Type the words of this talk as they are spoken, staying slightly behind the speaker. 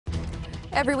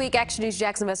Every week, Action News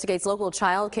Jax investigates local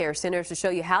child care centers to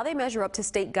show you how they measure up to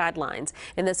state guidelines.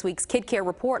 In this week's Kid Care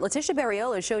Report, Letisha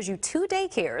Bereola shows you 2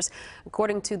 daycares.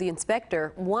 According to the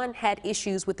inspector, one had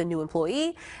issues with the new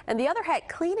employee and the other had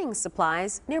cleaning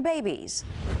supplies near babies.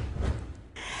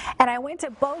 And I went to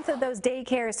both of those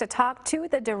daycares to talk to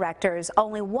the directors.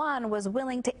 Only one was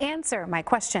willing to answer my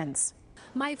questions.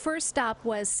 My first stop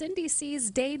was Cindy C's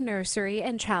Day Nursery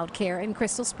and Child Care in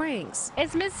Crystal Springs.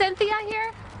 Is Miss Cynthia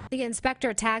here? The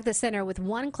inspector tagged the center with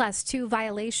one Class 2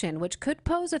 violation, which could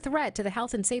pose a threat to the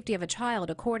health and safety of a child,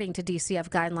 according to DCF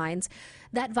guidelines.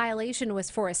 That violation was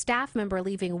for a staff member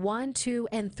leaving 1-, 2-,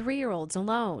 and 3-year-olds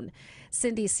alone.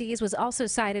 Cindy C's was also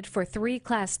cited for 3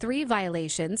 Class 3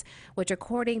 violations, which,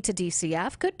 according to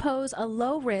DCF, could pose a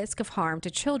low risk of harm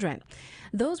to children.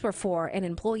 Those were for an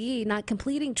employee not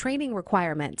completing training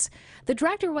requirements. The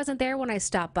director wasn't there when I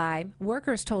stopped by.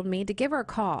 Workers told me to give her a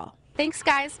call. Thanks,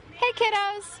 guys. Hey,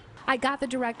 kiddos. I got the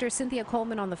director, Cynthia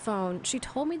Coleman, on the phone. She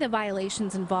told me the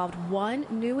violations involved one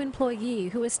new employee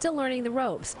who is still learning the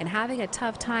ropes and having a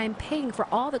tough time paying for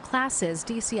all the classes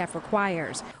DCF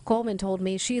requires. Coleman told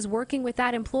me she's working with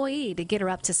that employee to get her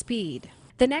up to speed.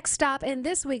 The next stop in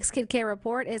this week's Kid Care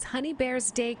Report is Honey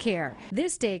Bear's Daycare.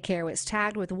 This daycare was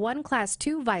tagged with one Class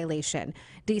 2 violation.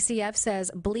 DCF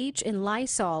says bleach and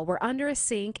Lysol were under a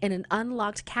sink in an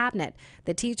unlocked cabinet.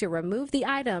 The teacher removed the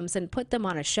items and put them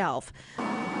on a shelf.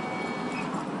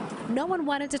 No one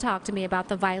wanted to talk to me about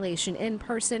the violation in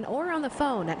person or on the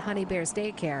phone at Honey Bear's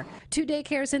Daycare. 2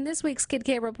 daycares in this week's Kid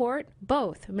Care Report,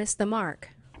 both missed the mark.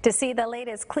 To see the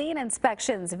latest clean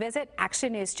inspections, visit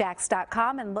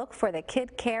actionnewsjax.com and look for the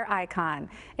Kid Care icon.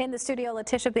 In the studio,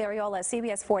 Letisha Bereola,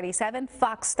 CBS 47,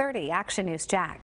 Fox 30, Action News Jax.